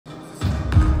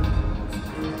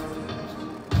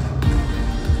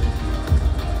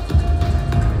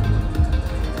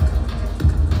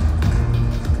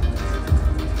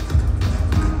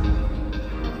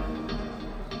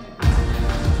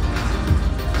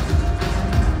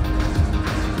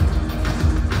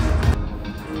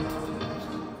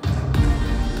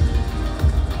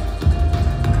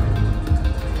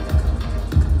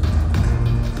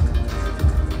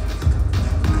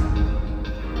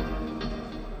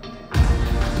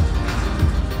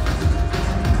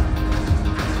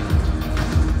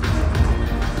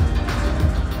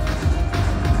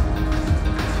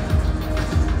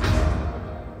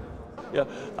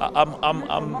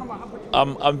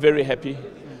I'm very happy.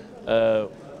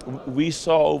 We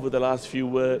saw over the last few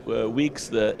weeks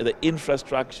the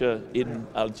infrastructure in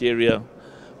Algeria,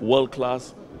 world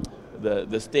class. The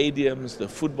stadiums, the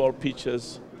football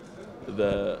pitches,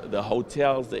 the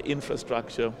hotels, the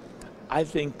infrastructure. I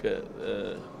think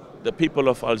the people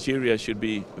of Algeria should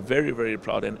be very, very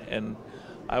proud. And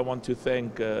I want to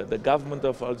thank the government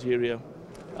of Algeria.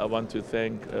 I want to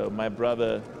thank my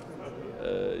brother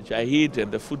Jahid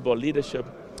and the football leadership.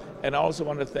 And I also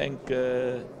want to thank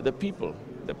the people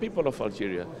of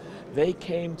Algeria. They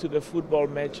came to the football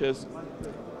matches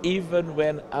even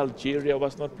when Algeria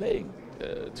was not playing,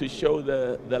 to show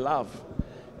the love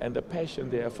and the passion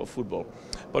there for football.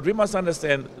 But we must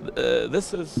understand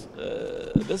this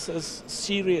is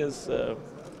serious.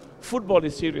 Football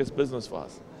is serious business for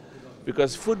us,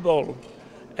 because football,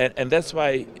 and that's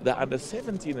why the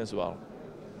under-17 as well,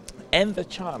 and the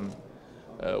CHAN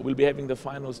will be having the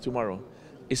finals tomorrow,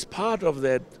 is part of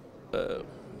that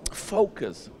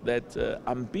focus, that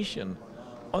ambition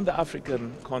on the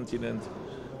African continent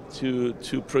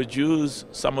to produce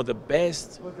some of the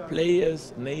best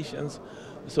players, nations,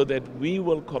 so that we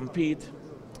will compete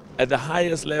at the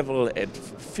highest level at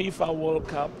FIFA World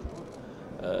Cup.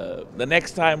 The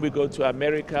next time we go to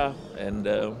America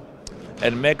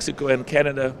and Mexico and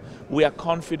Canada, we are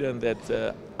confident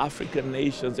that African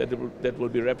nations that will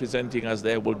be representing us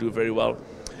there will do very well.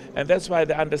 And that's why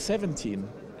the under-17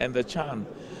 and the CHAN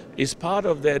is part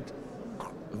of that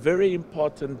very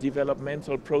important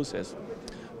developmental process.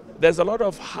 There's a lot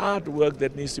of hard work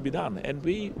that needs to be done, and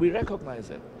we recognize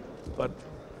that. But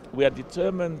we are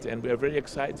determined, and we are very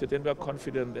excited, and we are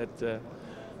confident that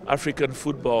African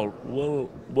football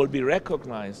will be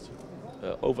recognized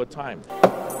over time.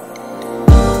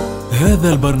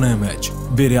 هذا البرنامج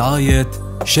برعاية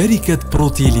شركة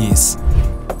بروتيليس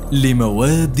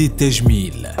لمواد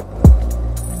التجميل.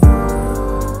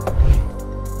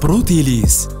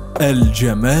 بروتيليس،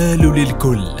 الجمال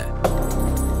للكل.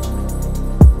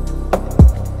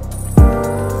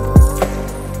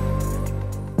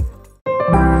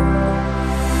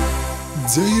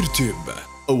 دزاير تيوب،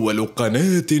 أول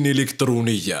قناة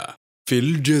إلكترونية في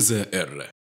الجزائر.